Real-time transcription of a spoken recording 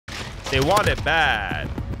They want it bad.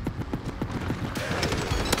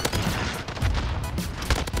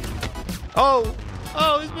 Oh,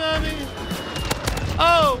 oh, he's behind me.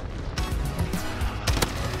 Oh,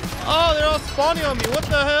 oh, they're all spawning on me. What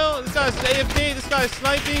the hell? This guy's AFK. This guy's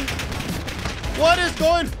sniping. What is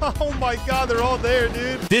going on? Oh my god, they're all there,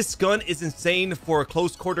 dude. This gun is insane for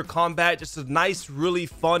close quarter combat. Just a nice, really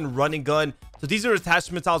fun running gun. So these are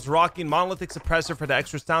attachments I was rocking. Monolithic suppressor for the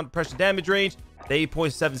extra sound pressure damage range. The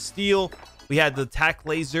 8.7 steel. We had the tack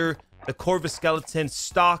laser, the Corvus skeleton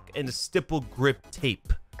stock, and the stipple grip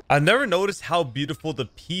tape. I've never noticed how beautiful the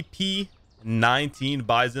PP19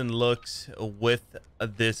 BIZON looks with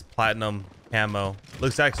this platinum camo.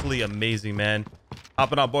 Looks actually amazing, man.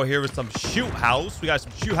 Hopping on board here with some Shoot House. We got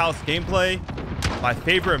some Shoot House gameplay. My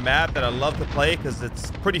favorite map that I love to play because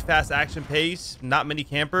it's pretty fast action pace. Not many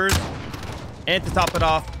campers. And to top it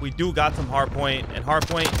off, we do got some hardpoint, and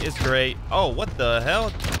hardpoint is great. Oh, what the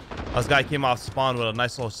hell? This guy came off spawn with a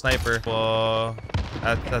nice little sniper. Whoa,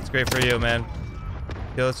 that's great for you, man.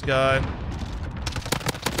 Kill this guy.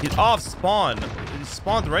 He's off spawn. He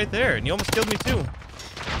spawned right there, and he almost killed me too.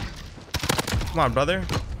 Come on, brother.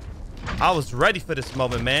 I was ready for this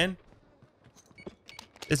moment, man.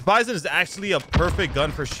 This BIZON is actually a perfect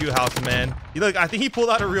gun for Shoot House, man. Look, I think he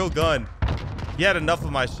pulled out a real gun. He had enough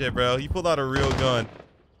of my shit, bro. He pulled out a real gun.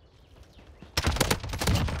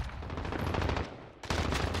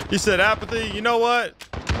 He said, Apathy, you know what?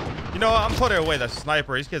 You know what? I'm putting away that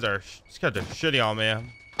sniper. These kids are shitty on me. I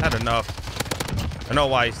had enough. I know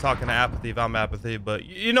why he's talking to Apathy if I'm Apathy, but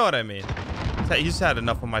you know what I mean. He just had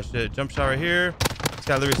enough of my shit. Jump shot right here. This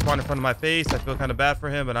guy literally spawned in front of my face. I feel kind of bad for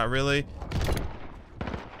him, but not really.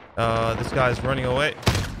 This guy's running away.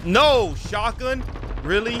 No! Shotgun?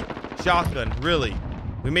 Really? Shotgun? Really?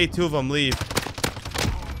 We made two of them leave.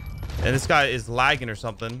 And this guy is lagging or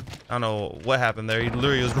something. I don't know what happened there. He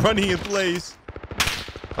literally was running in place.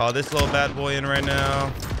 Call this little bad boy in right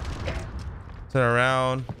now. Turn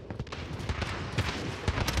around.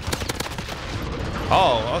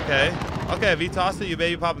 Oh, okay. Okay, V-Tossa, you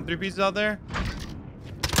baby popping 3 pieces out there?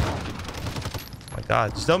 My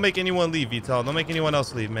god, just don't make anyone leave, VTOL. Don't make anyone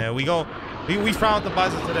else leave, man. We frown with the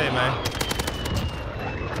BIZON today, man.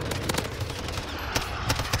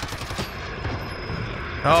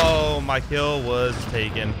 Oh, my kill was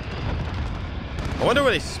taken. I wonder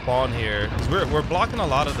where they spawn here, because we're blocking a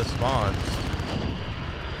lot of the spawns.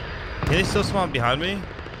 Can they still spawn behind me?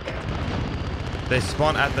 They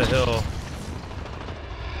spawn at the hill.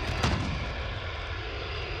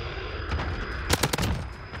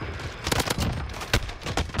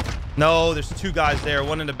 No, there's 2 guys there,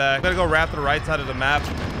 1 in the back. Gotta go wrap to the right side of the map.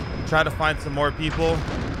 Try to find some more people.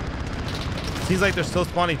 Seems like they're still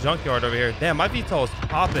spawning junkyard over here. Damn, my VTOL is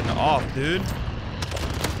popping off, dude.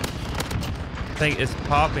 Thing is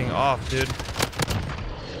popping off, dude.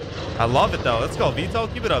 I love it though. Let's go,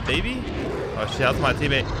 VTOL. Keep it up, baby. Oh shit, that's my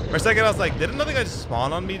teammate. For a second, I was like, did another guy just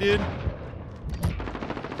spawn on me, dude?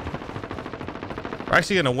 We're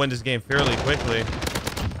actually gonna win this game fairly quickly.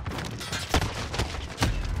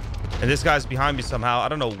 And this guy's behind me somehow. I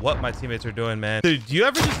don't know what my teammates are doing, man. Dude, do you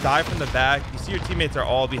ever just die from the back? You see your teammates are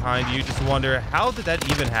all behind you. You just wonder, how did that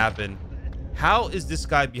even happen? How is this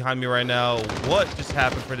guy behind me right now? What just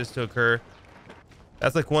happened for this to occur?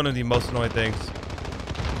 That's like one of the most annoying things.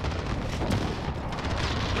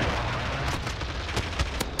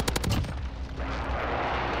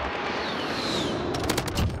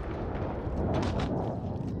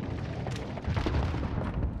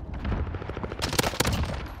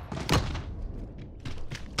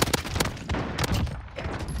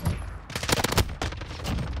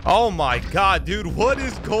 Oh my god, dude, what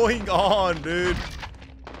is going on, dude?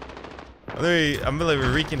 I'm literally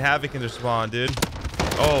wreaking havoc in their spawn, dude.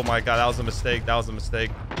 Oh my god, that was a mistake. That was a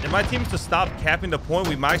mistake. If my team to stop capping the point,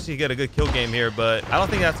 we might actually get a good kill game here, but I don't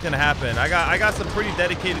think that's gonna happen. I got some pretty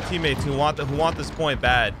dedicated teammates who want this point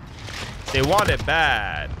bad. They want it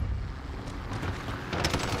bad.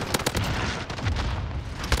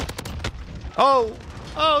 Oh,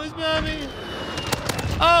 he's behind me.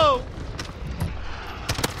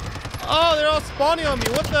 Oh, they're all spawning on me.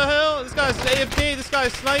 What the hell? This guy's AFK. This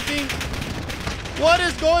guy's sniping. What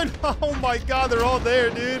is going on? Oh my god, they're all there,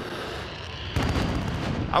 dude.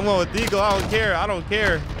 I'm going with Deagle. I don't care. I don't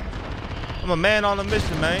care. I'm a man on a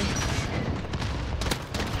mission, man.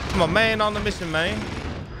 I'm a man on the mission, man.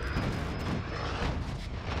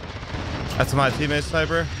 That's my teammate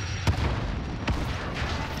sniper.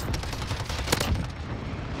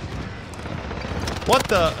 What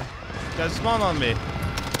the? You guys spawn on me.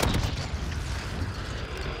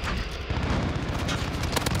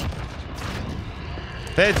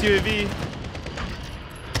 Feds UAV.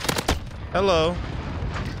 Hello.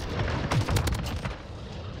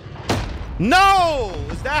 No!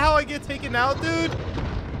 Is that how I get taken out, dude?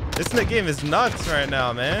 This game is nuts right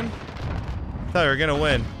now, man. I thought we were gonna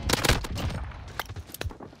win.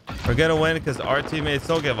 We're gonna win because our teammates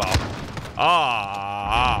don't give up.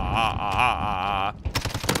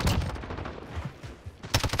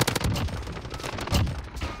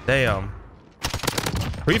 Damn.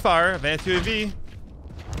 Free fire, advanced UAV.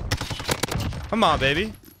 Come on,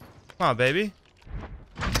 baby. Come on, baby.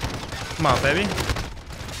 Come on, baby.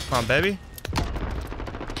 Come on, baby.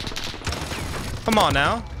 Come on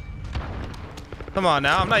now. Come on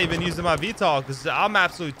now. I'm not even using my VTOL because I'm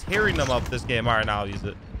absolutely tearing them up this game. All right, now I'll use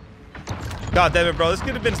it. God damn it, bro. This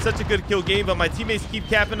could have been such a good kill game, but my teammates keep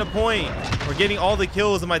capping the point. We're getting all the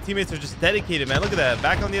kills, and my teammates are just dedicated, man. Look at that.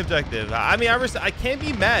 Back on the objective. I mean, I can't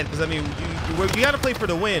be mad because, I mean, you got to play for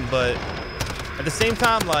the win, but at the same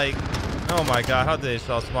time, like, oh, my God. How did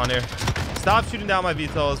they all spawn here? Stop shooting down my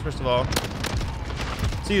VTOLs, first of all.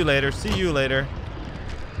 See you later. See you later.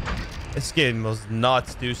 This game was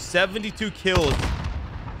nuts, dude. 72 kills.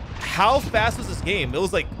 How fast was this game? It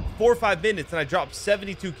was like 4 or 5 minutes, and I dropped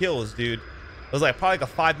 72 kills, dude. It was like probably like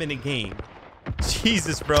a 5-minute game.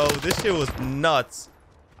 Jesus, bro. This shit was nuts.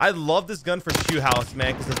 I love this gun for shoe house,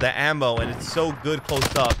 man, because of the ammo, and it's so good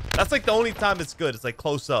close up. That's like the only time it's good. It's like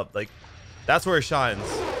close up. Like, that's where it shines.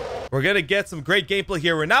 We're going to get some great gameplay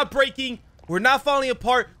here. We're not breaking. We're not falling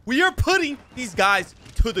apart. We are putting these guys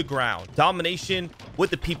to the ground. Domination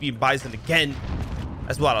with the PP Bison again.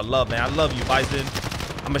 That's what I love, man. I love you, Bison.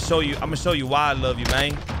 I'm gonna show you why I love you,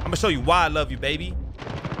 man. I'm gonna show you why I love you, baby.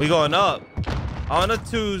 We going up on a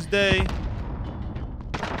Tuesday. I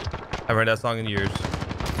haven't heard that song in years.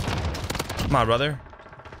 Come on, brother.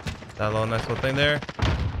 That little nice little thing there.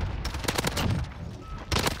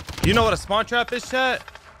 You know what a spawn trap is, chat?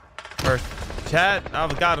 Or chat? Oh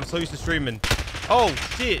God, I'm so used to streaming. Oh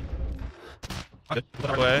shit.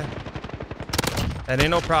 Way. That ain't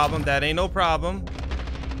no problem. That ain't no problem.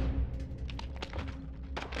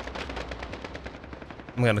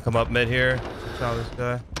 I'm gonna come up mid here. Tell this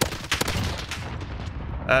guy.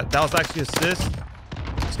 That was actually assist.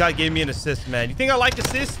 This guy gave me an assist, man. You think I like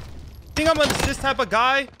assist? You think I'm an assist type of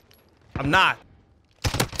guy? I'm not.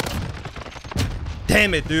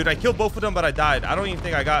 Damn it, dude. I killed both of them, but I died. I don't even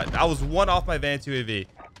think I was one off my Van UAV.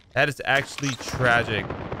 That is actually tragic.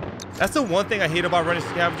 That's the one thing I hate about running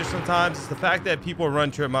scavenger sometimes. It's the fact that people run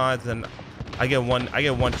trip mines and I get one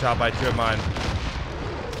shot by trip mine.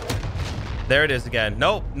 There it is again.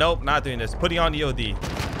 Nope, nope, not doing this. Putting on EOD.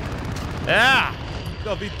 Yeah,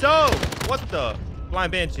 go be dope. What the?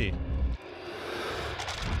 Blind Banshee.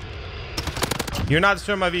 You're not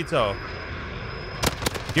destroying my VTOL.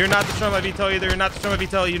 You're not destroying my VTOL either. You're not destroying my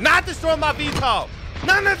VTOL. You're not destroying my VTOL.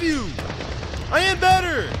 None of you. I am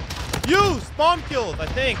better. You spawn killed, I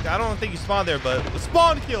think. I don't think you spawned there, but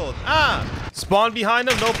spawn killed. Spawn behind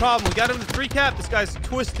him, no problem. We got him to 3 cap. This guy's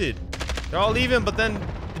twisted. They're all leaving, but then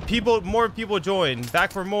more people join.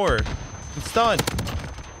 Back for more. I'm stunned.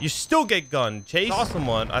 You still get gunned. Chase. Awesome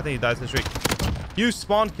one. I think he dies in the streak. You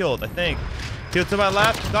spawn killed, I think. Killed to my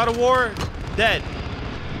left. God of War. Dead.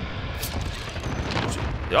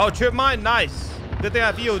 Oh, trip mine. Nice. Good thing I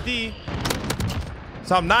have EOD.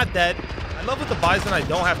 So I'm not dead. I love with the Bison, I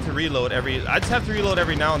don't have to reload I just have to reload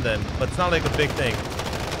every now and then, but it's not like a big thing.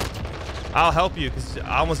 I'll help you because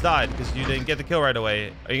I almost died because you didn't get the kill right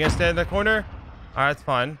away. Are you gonna stand in the corner? All right, it's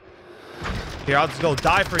fine. Here, I'll just go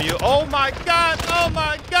die for you. Oh my God. Oh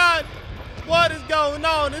my God. What is going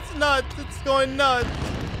on? It's nuts. It's going nuts.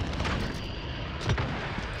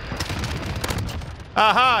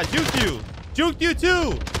 Aha, juked you. Juked you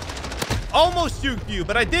too. Almost juked you,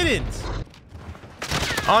 but I didn't.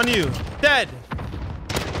 On you. Dead.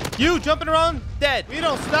 You jumping around? Dead. We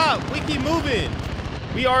don't stop. We keep moving.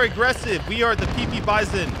 We are aggressive. We are the PP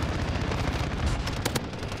Bison.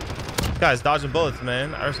 Guys dodging bullets,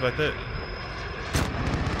 man. I respect it.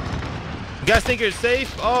 You guys think you're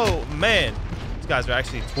safe? Oh, man. These guys are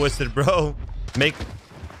actually twisted, bro.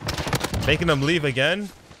 Making them leave again.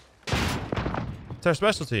 It's our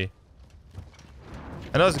specialty.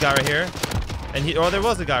 I know there's a guy right here. And there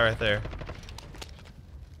was a guy right there.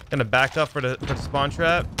 Gonna back up for the spawn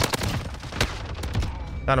trap.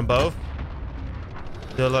 Got them both.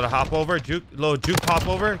 Do a little hop over, little juke hop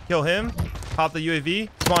over, kill him. Pop the UAV,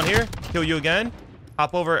 spawn here, kill you again.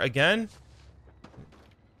 Hop over again.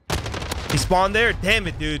 He spawned there. Damn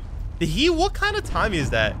it, dude. What kind of time is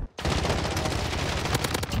that?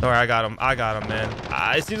 All right, I got him. I got him, man.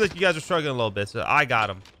 It seems like you guys are struggling a little bit, so I got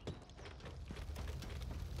him.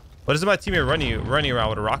 What is my teammate running around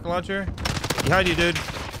with a rocket launcher? Behind you, dude.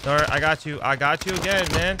 All right, I got you. I got you again,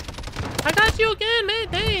 man. I got you again, man.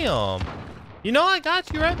 Damn. You know I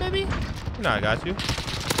got you, right, baby? You know I got you.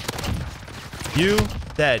 You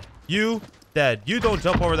dead. You dead. You don't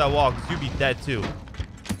jump over that wall because you be dead too.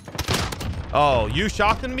 Oh, you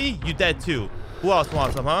shocking me? You dead too. Who else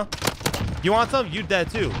wants some, huh? You want some? You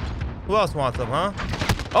dead too. Who else wants some, huh?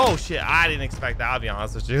 Oh shit, I didn't expect that, I'll be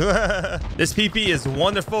honest with you. This PP is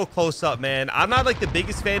wonderful close up, man. I'm not like the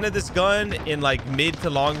biggest fan of this gun in like mid to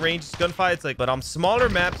long range gunfights, like, but on smaller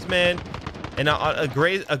maps, man, and a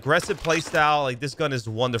great aggressive play style, like this gun is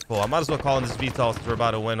wonderful. I might as well call in this VTOL since we're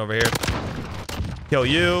about to win over here. Kill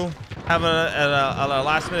you. Having a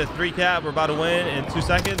last minute 3 cap. We're about to win in 2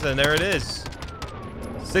 seconds, and there it is.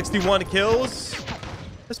 61 kills.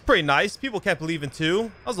 That's pretty nice. People kept leaving too.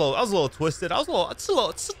 I was a little twisted. Just a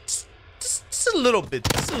little bit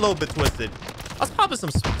twisted. I was popping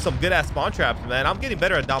some good ass spawn traps, man. I'm getting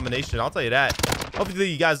better at domination. I'll tell you that. Hopefully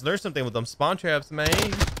you guys learned something with them spawn traps, man.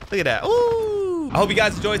 Look at that. Ooh. I hope you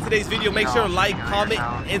guys enjoyed today's video. Make sure to like, comment,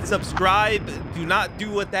 and subscribe. Do not do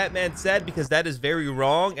what that man said because that is very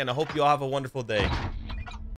wrong. And I hope you all have a wonderful day.